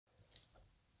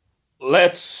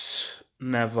Let's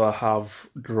never have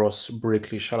Dross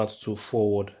Brickley shout out to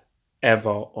forward ever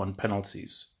on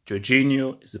penalties.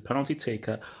 Jorginho is a penalty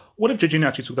taker. What if Jorginho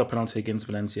actually took that penalty against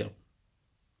Valencia?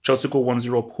 Chelsea go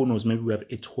 1-0 up. Who knows? Maybe we have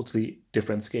a totally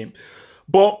different game.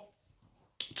 But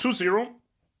 2-0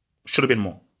 should have been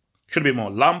more. Should have been more.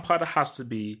 Lampard has to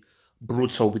be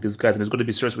brutal with these guys and he's going to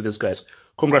be serious with these guys.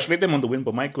 Congratulate them on the win,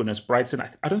 but my goodness, Brighton,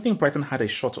 I don't think Brighton had a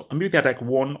shot. Maybe they had like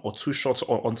one or two shots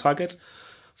on target.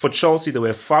 For Chelsea, there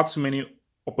were far too many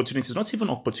opportunities, not even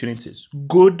opportunities,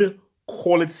 good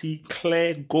quality,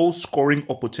 clear goal scoring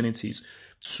opportunities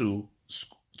to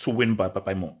win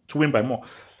by more, to win by more.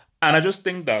 And I just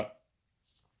think that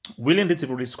Willian didn't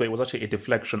even really score. It was actually a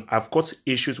deflection. I've got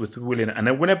issues with Willian, and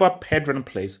then whenever Pedro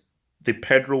plays, the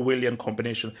Pedro Willian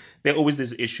combination, there are always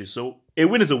these issues. So a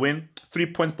win is a win, 3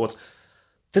 points, but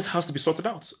this has to be sorted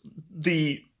out.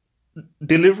 The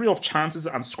delivery of chances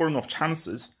and scoring of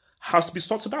chances has to be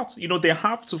sorted out. They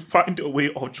have to find a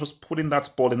way of just putting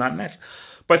that ball in that net.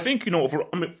 But I think,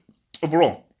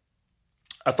 overall,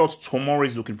 I thought Tomori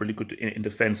is looking really good in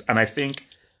defense. And I think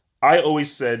I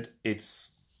always said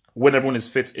it's when everyone is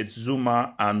fit, it's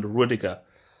Zuma and Rudiger.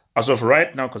 As of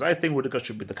right now, because I think Rudiger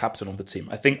should be the captain of the team.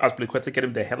 I think Azpilicueta get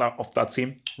him the hell out of that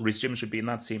team. Reece James should be in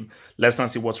that team. Let's not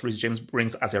see what Reece James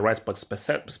brings as a right back,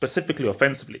 specifically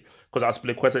offensively, because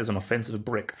Azpilicueta is an offensive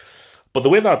brick. But the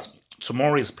way that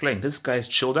Tomori is playing, this guy is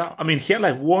chilled out. I mean, he had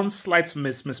like one slight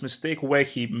mistake where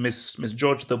he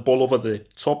misjudged the ball over the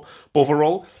top. But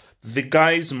overall, the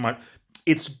guy's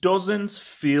it doesn't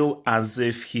feel as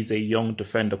if he's a young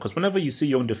defender, because whenever you see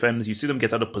young defenders, you see them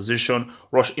get out of position,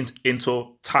 rush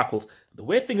into tackles. The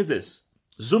weird thing is this,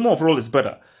 Zuma overall is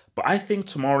better, but I think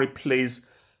Tomori plays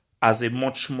as a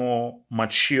much more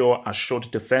mature,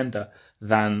 assured defender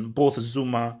than both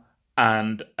Zuma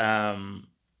and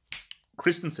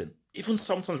Christensen. Even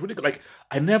sometimes really good. Like,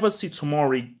 I never see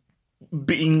Tomori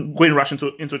going rash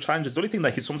into challenges. The only thing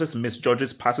that he sometimes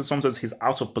misjudges passes, sometimes he's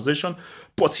out of position,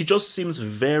 but he just seems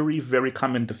very, very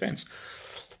calm in defense.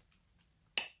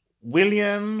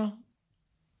 Willian,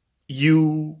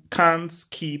 you can't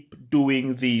keep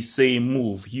doing the same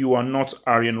move. You are not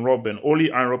Arjen Robben.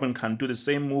 Only Arjen Robben can do the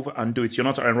same move and do it. You're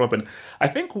not Arjen Robben. I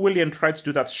think Willian tried to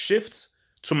do that shift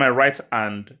to my right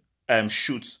and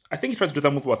shoot. I think he tried to do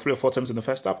that move about 3 or 4 times in the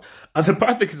first half. And the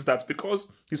bad thing is that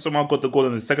because he somehow got the goal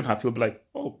in the second half, he'll be like,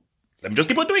 oh, let me just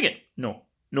keep on doing it. No.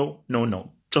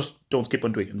 Just don't keep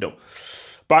on doing it. No.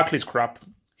 Barkley's crap.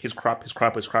 He's crap. He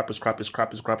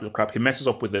messes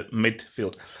up with the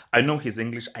midfield. I know he's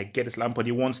English. I get it. Lampard,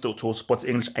 he wants to support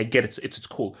English. I get it. It's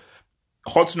cool.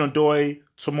 Hudson-Odoi,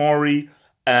 Tomori,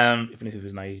 even if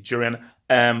he's Nigerian,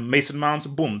 Mason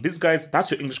Mount, boom. These guys,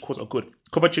 that's your English quotes are good.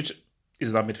 Kovacic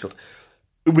is that midfield.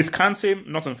 With Kante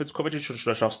not on fit, Kovacic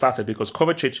should have started, because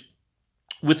Kovacic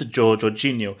with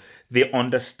Jorginho, they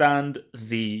understand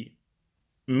the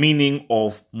meaning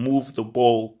of move the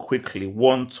ball quickly,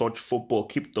 one-touch football,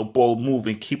 keep the ball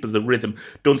moving, keep the rhythm.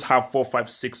 Don't have 4, 5,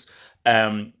 6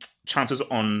 chances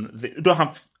don't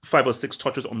have 5 or 6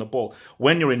 touches on the ball.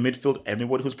 When you're in midfield,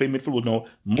 anybody who's playing midfield will know,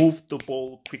 move the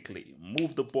ball quickly,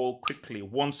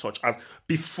 one touch. As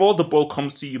before the ball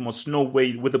comes to you, you must know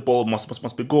where the ball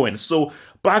must be going. So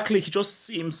Barkley, he just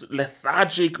seems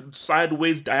lethargic,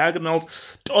 sideways,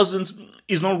 diagonals,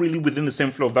 is not really within the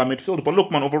same flow of that midfield. But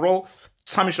look, man, overall,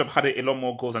 Tammy should have had a lot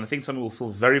more goals, and I think Tammy will feel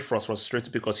very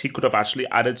frustrated because he could have actually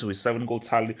added to his 7-goal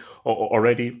tally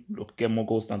already. Look, get more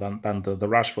goals than the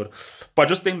Rashford. But I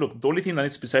just think, look, the only thing that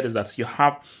needs to be said is that you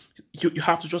have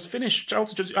to just finish.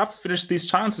 Chelsea, you have to finish these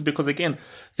chances, because again,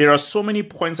 there are so many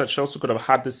points that Chelsea could have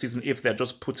had this season if they had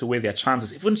just put away their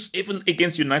chances, even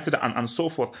against United and so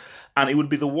forth. And it would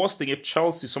be the worst thing if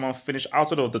Chelsea somehow finish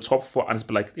out of the top 4 and it's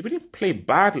be like, they really played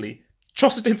badly.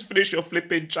 Just didn't finish your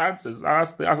flipping chances.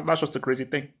 That's just a crazy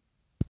thing.